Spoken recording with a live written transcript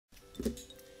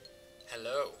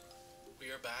Hello.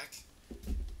 We are back.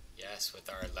 Yes, with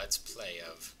our Let's Play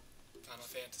of... Final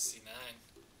Fantasy IX.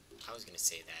 I was gonna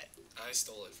say that. I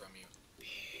stole it from you.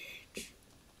 Bitch.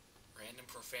 Random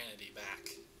profanity back.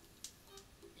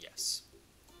 Yes.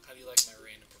 How do you like my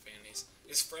random profanities?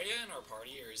 Is Freya in our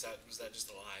party, or was that just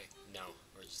a lie? No,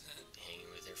 we're just hanging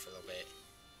with her for a little bit.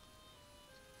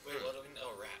 Wait, what do we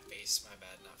know? Oh, Rat Face. My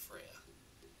bad, not Freya.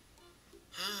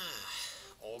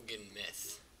 Olgan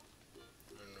Myth.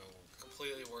 I don't know.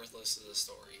 Completely worthless to the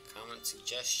story. Comment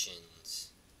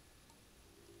suggestions.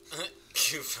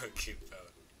 Koopo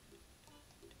Koopo.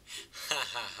 Ha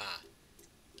ha ha.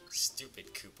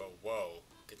 Stupid Koopo. Whoa.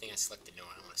 Good thing I selected no.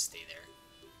 I don't want to stay there.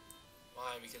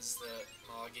 Why? Because the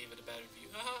Maw gave it a bad review.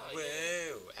 Ah, Whoa.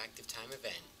 yeah. Active time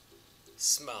event.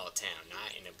 Small town,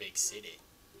 not in a big city.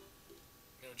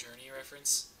 No Journey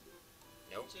reference?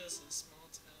 Nope. Just a small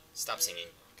town. Stop singing.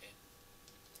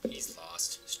 Okay. He's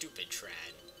lost. Stupid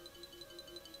trad.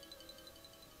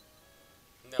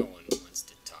 No one wants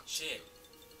to talk to Shit.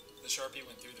 you. The Sharpie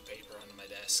went through the paper onto my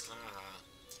desk. Haha.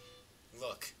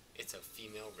 Look, it's a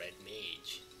female red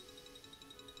mage.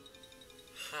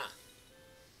 Huh.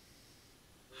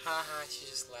 Haha, she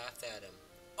just laughed at him.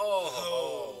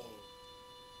 Oh!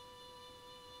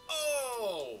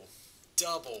 Oh!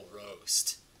 Double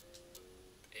roast.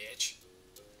 Bitch.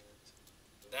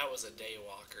 That was a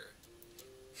daywalker.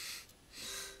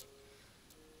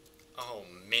 Oh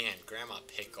man, Grandma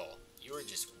Pickle. You were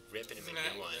just ripping him a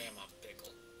new one. Grandma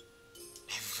Pickle.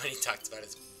 Everybody talked about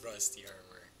his rusty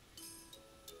armor.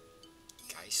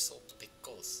 Geisel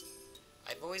Pickles.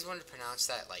 I've always wanted to pronounce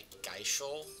that like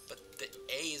Geisel, but the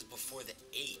A is before the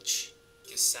H.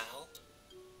 Giselle?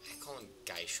 I call him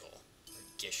Geisel, or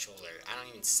Gishel, or I don't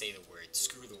even say the word.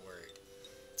 Screw the word.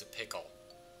 It's a pickle.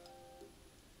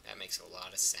 That makes a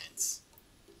lot of sense.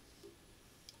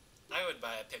 I would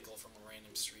buy a pickle from a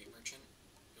random street merchant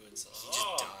who would sell. He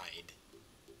just died.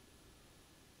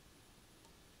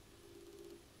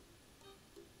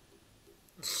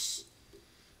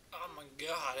 Oh my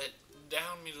god, it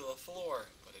downed me to the floor,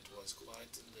 but it was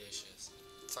quite delicious.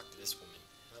 Talk to this woman.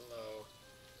 Hello.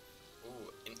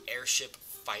 Ooh, an airship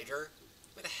fighter?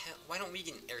 What the hell? Why don't we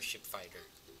get an airship fighter?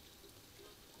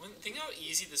 Think how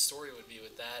easy the story would be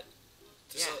with that.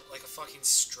 Just Yeah. like a fucking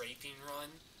strafing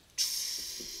run.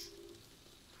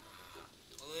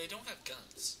 Well, they don't have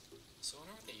guns, so I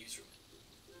wonder what they use from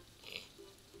it. Eh.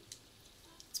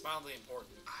 It's mildly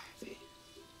important.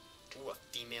 Ooh, a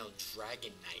female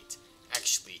dragon knight.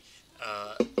 Actually,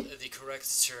 the correct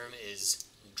term is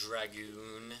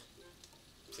dragoon.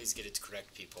 Please get it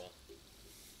correct, people.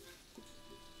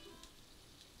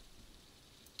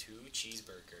 2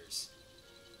 cheeseburgers.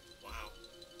 Wow.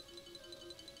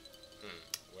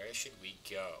 Where should we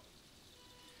go?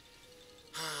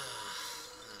 I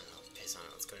don't know. Piss on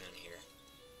it. Let's go down here.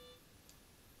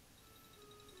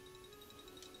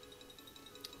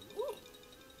 Woo!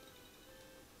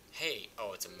 Hey,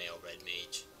 oh, it's a male red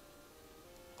mage.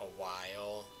 A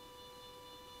while.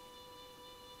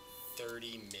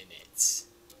 30 minutes.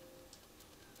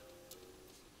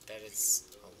 That is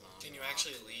a long Can you walk.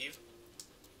 actually leave?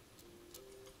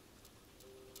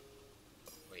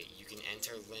 Wait, you can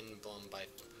enter Lindblum by...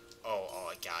 Oh,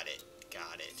 I got it.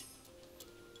 Got it.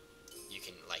 You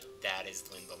can, like, that is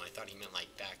Lindblum. I thought he meant,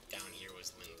 like, back down here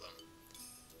was Lindblum.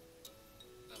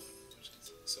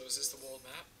 So is this the world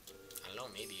map? I don't know,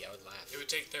 maybe. I would laugh. It would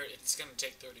take 30. It's gonna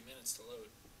take 30 minutes to load.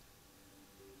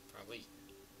 Probably.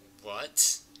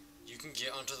 What? You can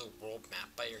get onto the world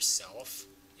map by yourself?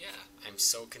 Yeah. I'm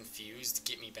so confused.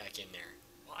 Get me back in there.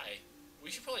 Why? We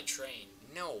should probably train.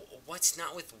 No, what's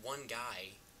not with one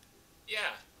guy?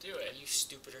 Yeah, do Are it. you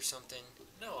stupid or something?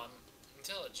 No, I'm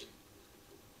intelligent.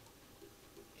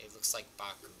 It looks like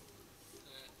Baku.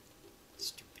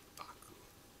 Stupid Baku.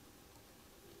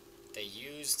 They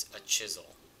used a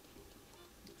chisel.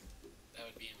 That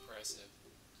would be impressive.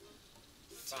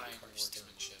 Fine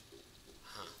workmanship.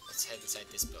 Huh, let's head inside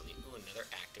this building. Ooh, another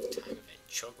active time event.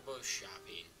 Chocobo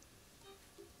shopping.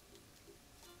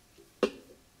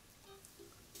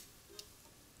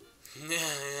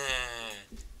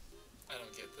 I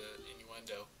don't get the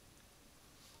innuendo.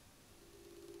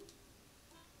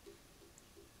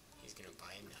 He's gonna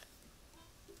buy a nut.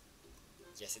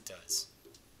 Yes, it does.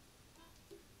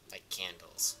 Like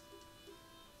candles.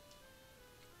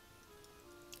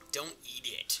 Don't eat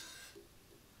it.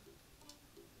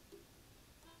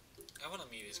 I want to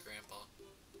meet his grandpa.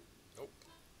 Nope.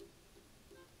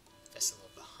 Festival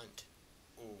of the Hunt.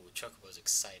 Ooh, Chocobo's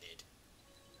excited.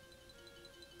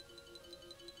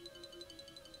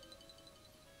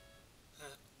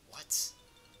 What?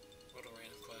 What a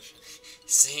random question.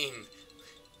 Same.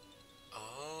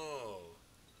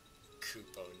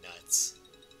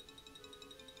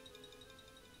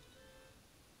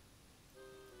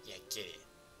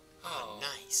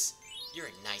 You're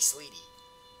a nice lady.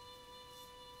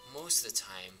 Most of the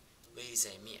time, ladies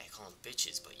I meet, I call them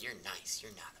bitches, but you're nice.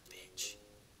 You're not a bitch.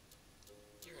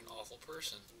 You're an awful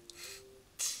person.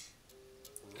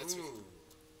 Ooh.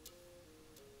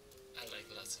 I like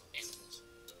lots of animals.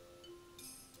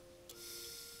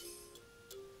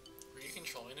 Were you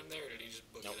controlling him there, or did he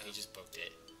just book it Nope, out? he just booked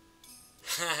it.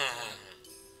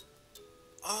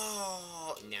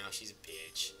 Oh, now she's a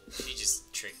bitch. She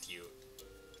just tricked you.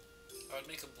 I would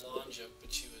make a blonde joke,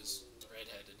 but she was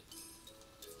redheaded.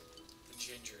 The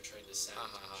ginger tried to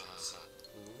sabotage us.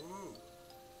 Ooh.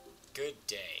 Good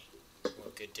day.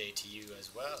 Well, good day to you as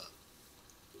well.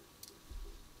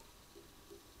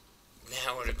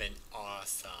 That would have been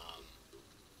awesome.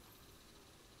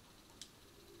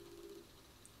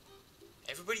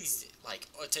 Everybody's like,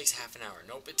 oh, it takes half an hour.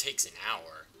 Nope, it takes an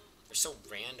hour. They're so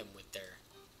random with their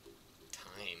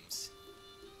times.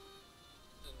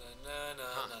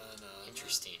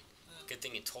 Interesting. Good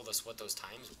thing it told us what those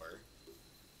times were.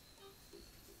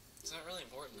 It's not really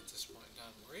important at this point in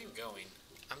time. Where are you going?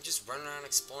 I'm just running around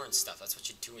exploring stuff. That's what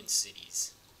you do in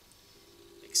cities.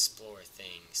 Explore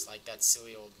things. Like that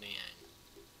silly old man.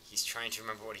 He's trying to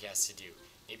remember what he has to do.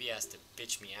 Maybe he has to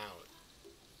bitch me out.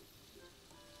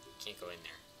 Can't go in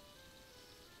there.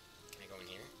 Can I go in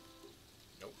here?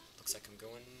 Nope. Looks like I'm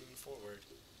going forward.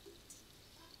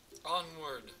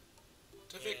 Onward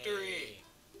to victory.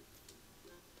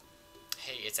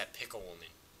 Hey, it's that pickle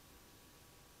woman.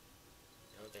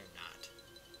 No, they're not.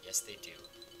 Yes, they do.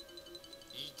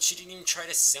 She didn't even try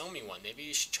to sell me one. Maybe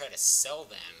you should try to sell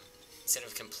them instead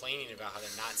of complaining about how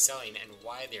they're not selling and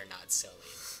why they're not selling.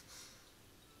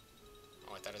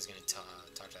 Oh, I thought I was going to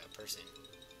talk to that person.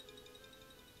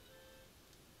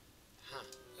 Huh.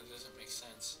 That doesn't make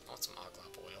sense. I want some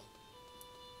oglop oil.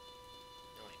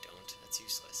 No, I don't. That's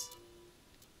useless.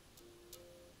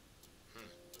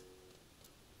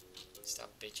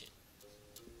 Stop bitching.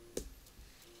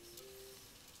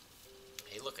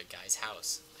 Hey, look, a guy's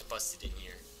house. I busted in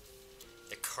here.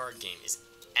 The card game is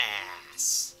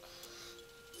ass.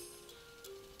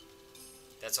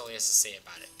 That's all he has to say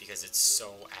about it, because it's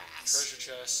so ass.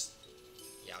 Treasure chest.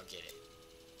 Yeah, I'll get it.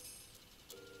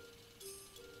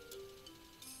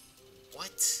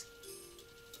 What?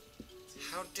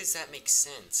 How does that make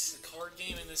sense? The card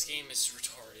game in this game is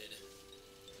retarded.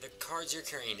 The cards you're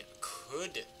carrying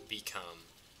could become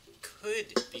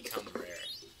rare.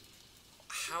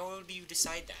 How do you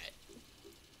decide that?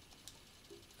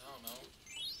 I don't know.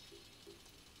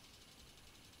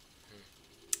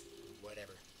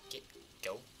 Whatever.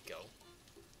 Go.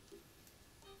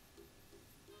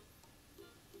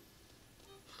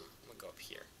 Huh, I'm gonna go up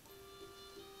here.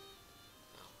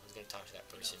 Oh, I was gonna talk to that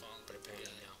person, but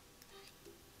apparently no.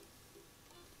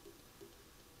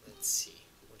 Let's see.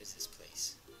 What is this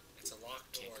place? It's a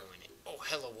locked door. Can't go in it. Oh,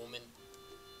 hello, woman.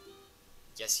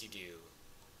 Yes, you do.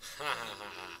 Ha ha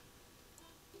ha ha.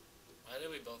 Why did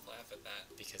we both laugh at that?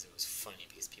 Because it was funny,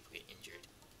 because people get injured.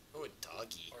 Oh, a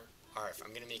doggy. Arf.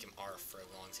 I'm gonna make him arf for a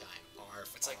long time.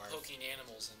 Arf. It's like arf. poking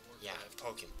animals in Warcraft. Yeah,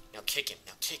 poke him. Now kick him.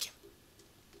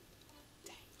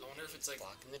 Dang. I wonder if it's like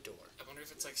blocking the door. I wonder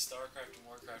if it's like StarCraft and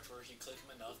Warcraft, where if you click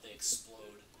them enough, they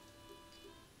explode.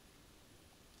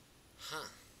 Huh.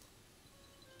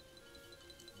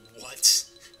 What?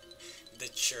 The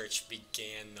church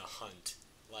began the hunt.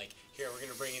 Like, here, we're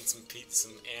gonna bring in some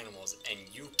animals, and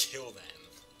you kill them.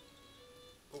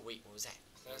 Oh, wait, what was that?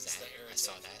 What was that? I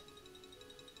saw that.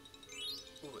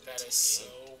 Ooh, that is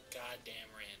so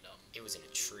goddamn random. It was in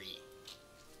a tree.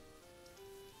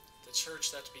 The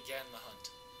church that began the hunt.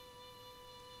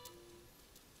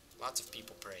 Lots of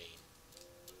people praying.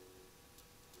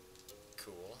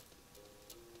 Cool.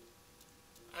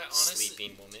 I honestly...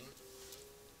 Sleeping woman.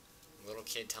 Little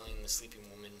kid telling the sleeping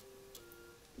woman.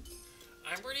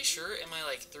 I'm pretty sure in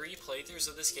my, 3 playthroughs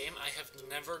of this game, I have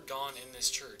never gone in this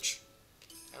church.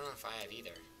 I don't know if I have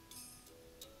either.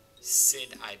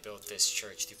 Sid, I built this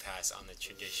church to pass on the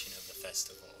tradition of the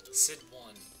festival. Sid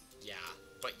won. Yeah,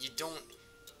 but you don't...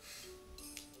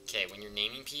 Okay, when you're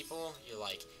naming people, you're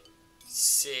like,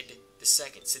 Sid the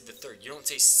second, Sid the third. You don't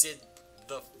say Sid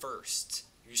the first.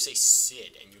 You say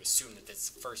Sid, and you assume that that's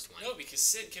the first one. No, because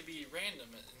Sid could be random,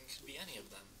 and it could be any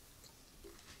of them.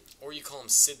 Or you call him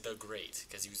Sid the Great,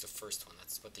 because he was the first one.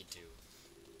 That's what they do.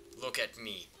 Look at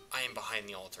me. I am behind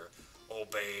the altar.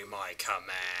 Obey my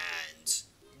commands.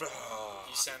 Blah.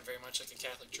 You sound very much like a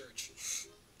Catholic church.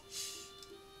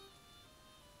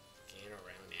 Getting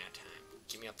around that time.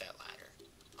 Give me up that ladder.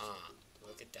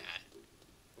 Look at that.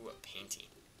 Ooh, a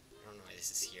painting. I don't know why this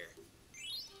is here.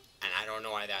 And I don't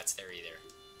know why that's there either.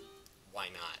 Why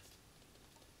not?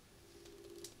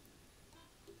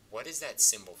 What is that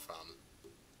symbol from?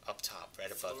 Up top, right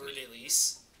above Fleur me. de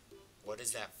Lis. What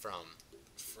is that from?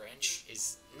 French.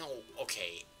 No,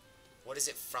 okay. What is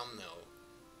it from, though?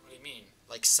 What do you mean?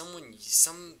 Like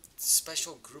some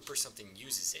special group or something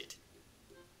uses it.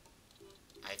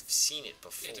 I've seen it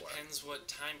before. It depends what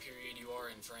time period you are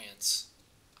in France.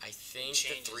 I think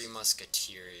the Three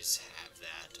Musketeers have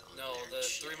that on No, their the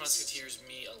chest. Three Musketeers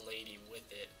meet a lady with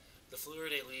it. The Fleur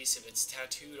de Lis, if it's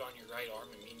tattooed on your right arm,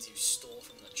 it means you stole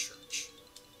from the church.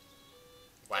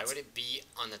 Why would it be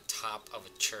on the top of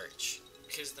a church?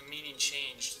 Because the meaning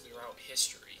changed throughout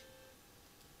history.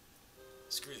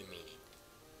 Screw the meaning.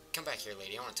 Come back here,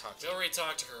 lady. I want to talk to We you. already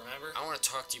talked to her, remember? I want to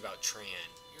talk to you about Tran.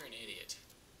 You're an idiot.